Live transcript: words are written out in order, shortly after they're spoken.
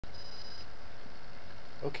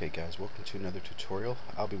Okay guys, welcome to another tutorial.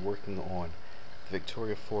 I'll be working on the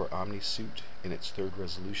Victoria 4 OmniSuit in its third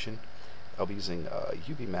resolution. I'll be using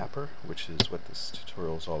UVMapper, which is what this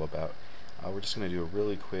tutorial is all about. We're just going to do a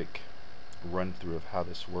really quick run through of how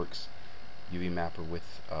this works, UVMapper with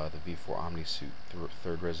the V4 OmniSuit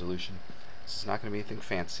third resolution. This is not going to be anything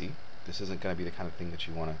fancy. This isn't going to be the kind of thing that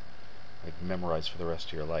you want to memorize for the rest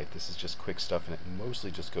of your life. This is just quick stuff, and it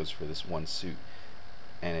mostly just goes for this one suit.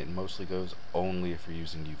 And it mostly goes only if you're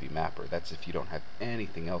using UVMapper. That's if you don't have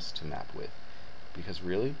anything else to map with. Because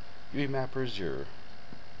really, UVMapper is your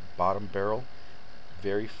bottom barrel,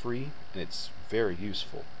 very free, and it's very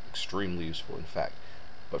useful, extremely useful in fact.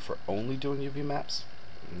 But for only doing UV maps,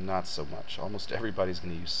 not so much. Almost everybody's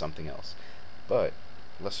going to use something else. But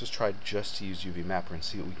let's just try just to use UVMapper and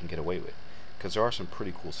see what we can get away with. Because there are some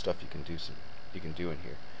pretty cool stuff you can do in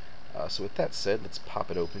here. So with that said, let's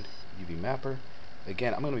pop it open, UVMapper.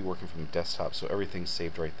 Again, I'm going to be working from the desktop, so everything's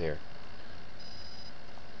saved right there.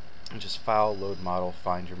 And just file, load model,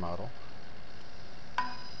 find your model.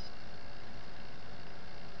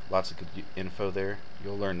 Lots of good info there.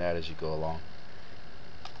 You'll learn that as you go along.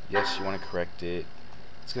 Yes, you want to correct it.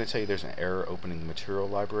 It's going to tell you there's an error opening the material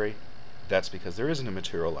library. That's because there isn't a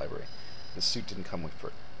material library. The suit didn't come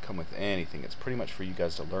with anything. It's pretty much for you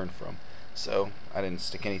guys to learn from. So I didn't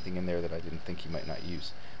stick anything in there that I didn't think you might not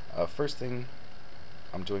use. First thing,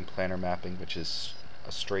 I'm doing planar mapping, which is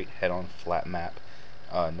a straight head-on flat map.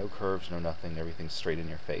 No curves, no nothing, everything's straight in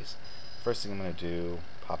your face. First thing I'm going to do,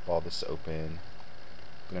 pop all this open.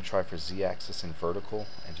 I'm going to try for Z-axis and vertical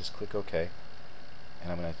and just click OK.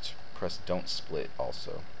 And I'm going to press don't split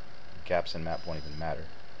also. Gaps in map won't even matter.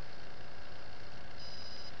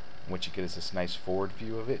 And what you get is this nice forward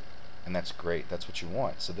view of it, and that's great. That's what you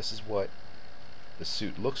want. So this is what the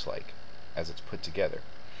suit looks like as it's put together.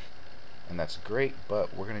 And that's great,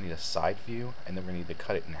 but we're going to need a side view, and then we're going to need to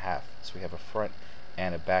cut it in half. So we have a front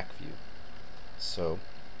and a back view. So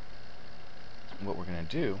what we're going to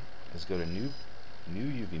do is go to new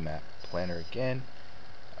UV map, planner again,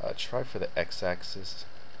 try for the x-axis,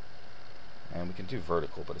 and we can do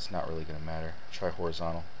vertical, but it's not really going to matter. Try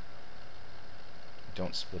horizontal.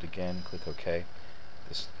 Don't split again, click OK.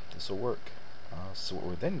 This will work. So what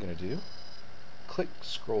we're then going to do, click,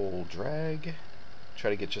 scroll, drag, try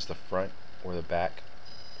to get just the front or the back.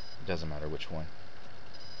 It doesn't matter which one.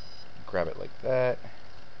 Grab it like that.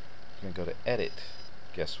 You're going to go to edit.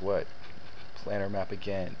 Guess what? Planner map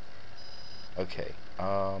again. Okay,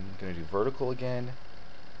 I'm going to do vertical again.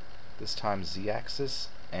 This time Z-axis,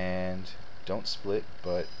 and don't split,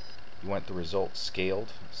 but you want the result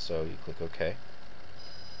scaled, so you click OK.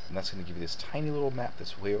 And that's going to give you this tiny little map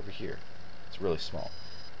that's way over here. It's really small.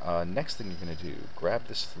 Next thing you're going to do, grab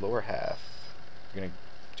this lower half. You're going to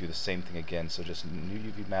do the same thing again, so just new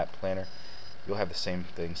UV map planner. You'll have the same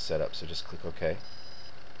thing set up, so just click OK.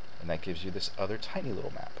 And that gives you this other tiny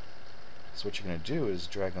little map. So what you're going to do is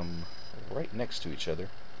drag them right next to each other,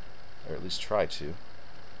 or at least try to.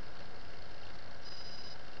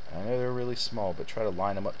 I know they're really small, but try to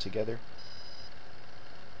line them up together.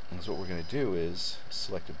 And so what we're going to do is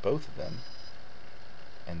select both of them,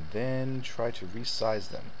 and then try to resize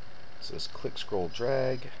them. So just click, scroll,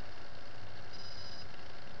 drag,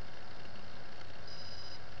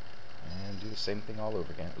 and do the same thing all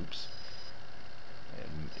over again. Oops.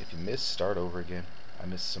 And if you miss, start over again. I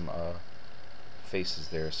missed some faces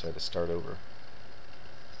there, so I had to start over.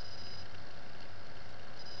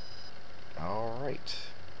 Alright.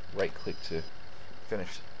 Right click to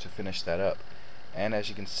finish that up. And as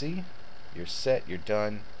you can see, you're set, you're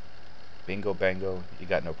done. Bingo bango, you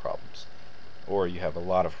got no problems. Or you have a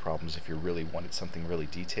lot of problems if you really wanted something really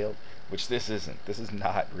detailed, which this isn't. This is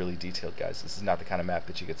not really detailed, guys. This is not the kind of map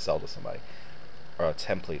that you could sell to somebody, or a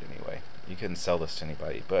template anyway. You couldn't sell this to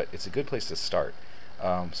anybody, but it's a good place to start.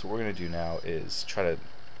 So what we're going to do now is try to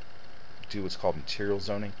do what's called material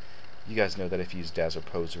zoning. You guys know that if you use Dazzle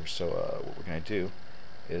Poser, so what we're going to do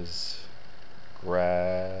is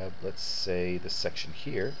grab, let's say, the section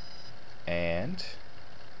here, and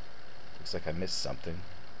looks like I missed something,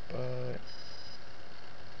 but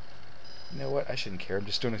you know what, I shouldn't care, I'm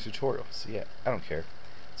just doing a tutorial, so yeah, I don't care.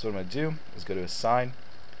 So what I'm going to do is go to assign,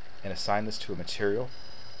 and assign this to a material,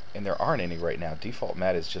 and there aren't any right now. Default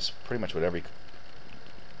mat is just pretty much what every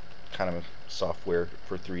kind of software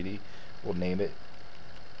for 3D will name it.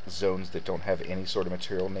 Zones that don't have any sort of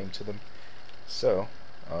material name to them. So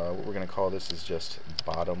what we're going to call this is just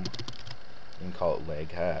bottom. You can call it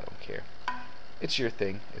leg. I don't care. It's your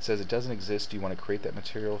thing. It says it doesn't exist. Do you want to create that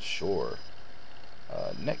material? Sure.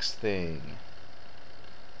 Next thing.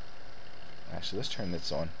 Actually, let's turn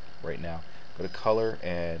this on right now. Go to color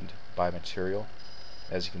and by material.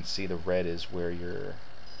 As you can see, the red is where your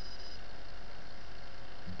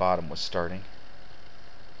bottom was starting.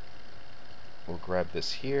 We'll grab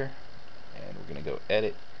this here, and we're going to go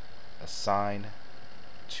edit, assign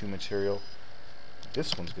to material.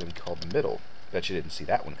 This one's going to be called middle. Bet you didn't see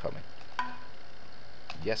that one coming.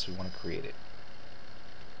 Yes, we want to create it.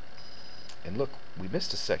 And look, we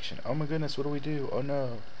missed a section. Oh my goodness, what do we do? Oh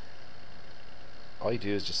no. All you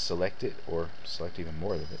do is just select it, or select even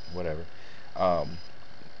more of it, whatever.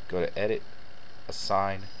 Go to edit,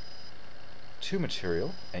 assign to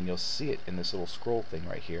material, and you'll see it in this little scroll thing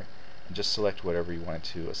right here. And just select whatever you wanted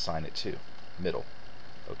to assign it to. Middle.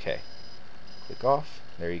 Okay. Click off.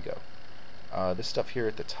 There you go. This stuff here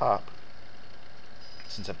at the top,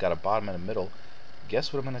 since I've got a bottom and a middle,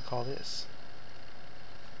 guess what I'm going to call this?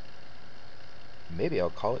 Maybe I'll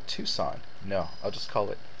call it Tucson. No, I'll just call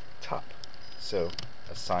it top. So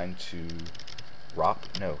assign to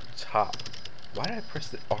top. Why did I press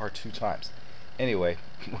the R 2 times? Anyway,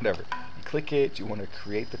 whatever. You click it. You want to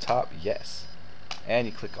create the top? Yes. And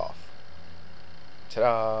you click off.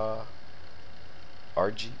 Ta-da!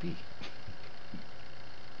 RGB.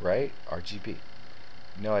 Right? RGB.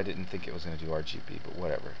 No, I didn't think it was going to do RGB, but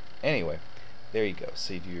whatever. Anyway, there you go.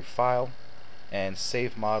 So you do your file and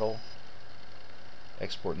save model,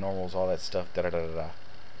 export normals, all that stuff. Da da da da da.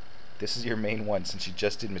 This is your main one, since you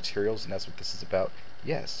just did materials, and that's what this is about.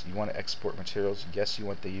 Yes, you want to export materials. Yes, you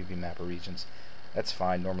want the UVMapper regions. That's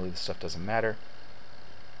fine. Normally this stuff doesn't matter.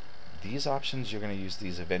 These options, you're going to use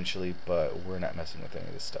these eventually, but we're not messing with any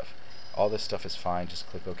of this stuff. All this stuff is fine. Just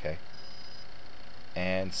click OK.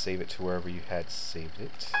 And save it to wherever you had saved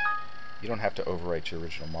it. You don't have to overwrite your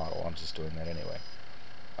original model. I'm just doing that anyway.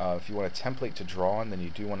 If you want a template to draw on, then you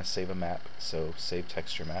do want to save a map. So save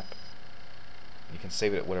texture map. You can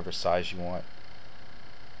save it at whatever size you want.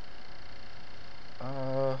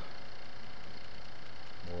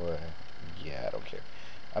 Yeah, I don't care.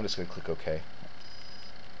 I'm just going to click OK.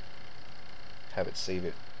 Have it save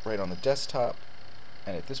it right on the desktop.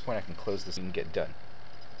 And at this point I can close this and get done.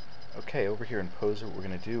 Okay, over here in Poser, what we're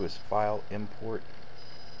going to do is File, Import,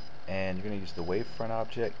 and you're going to use the wavefront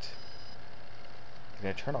object. You're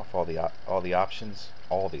going to turn off all the options.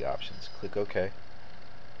 Click OK.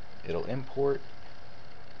 It'll import,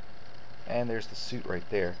 and there's the suit right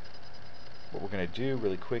there. What we're going to do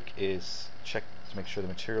really quick is check to make sure the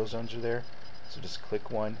material zones are there. So just click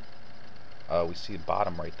one. We see the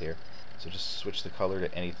bottom right there. So just switch the color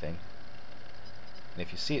to anything. And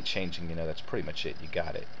if you see it changing, you know that's pretty much it. You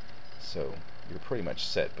got it. So you're pretty much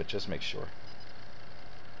set, but just make sure.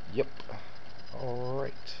 Yep.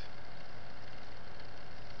 Alright.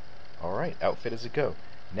 Alright, outfit as a go.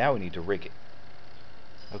 Now we need to rig it.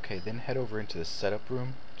 Okay, then head over into the setup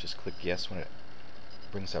room. Just click yes when it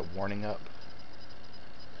brings that warning up.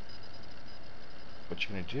 What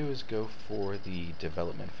you're going to do is go for the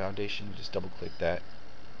development foundation. You just double click that.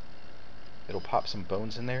 It'll pop some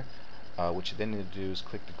bones in there. What you then need to do is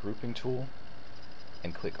click the grouping tool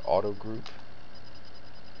and click auto group,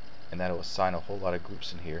 and that'll assign a whole lot of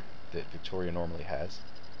groups in here that Victoria normally has.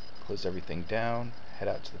 Close everything down, head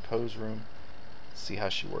out to the pose room, see how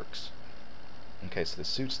she works. Okay, so the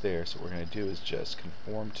suit's there, so what we're going to do is just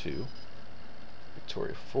conform to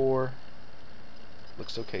Victoria 4.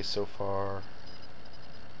 Looks okay so far.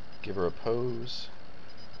 Give her a pose.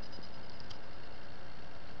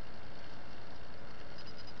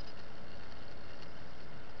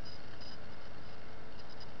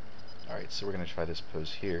 Alright, so we're going to try this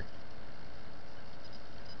pose here.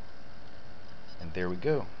 And there we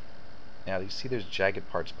go. Now you see there's jagged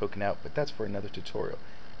parts poking out, but that's for another tutorial.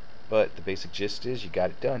 But the basic gist is you got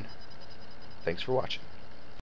it done. Thanks for watching.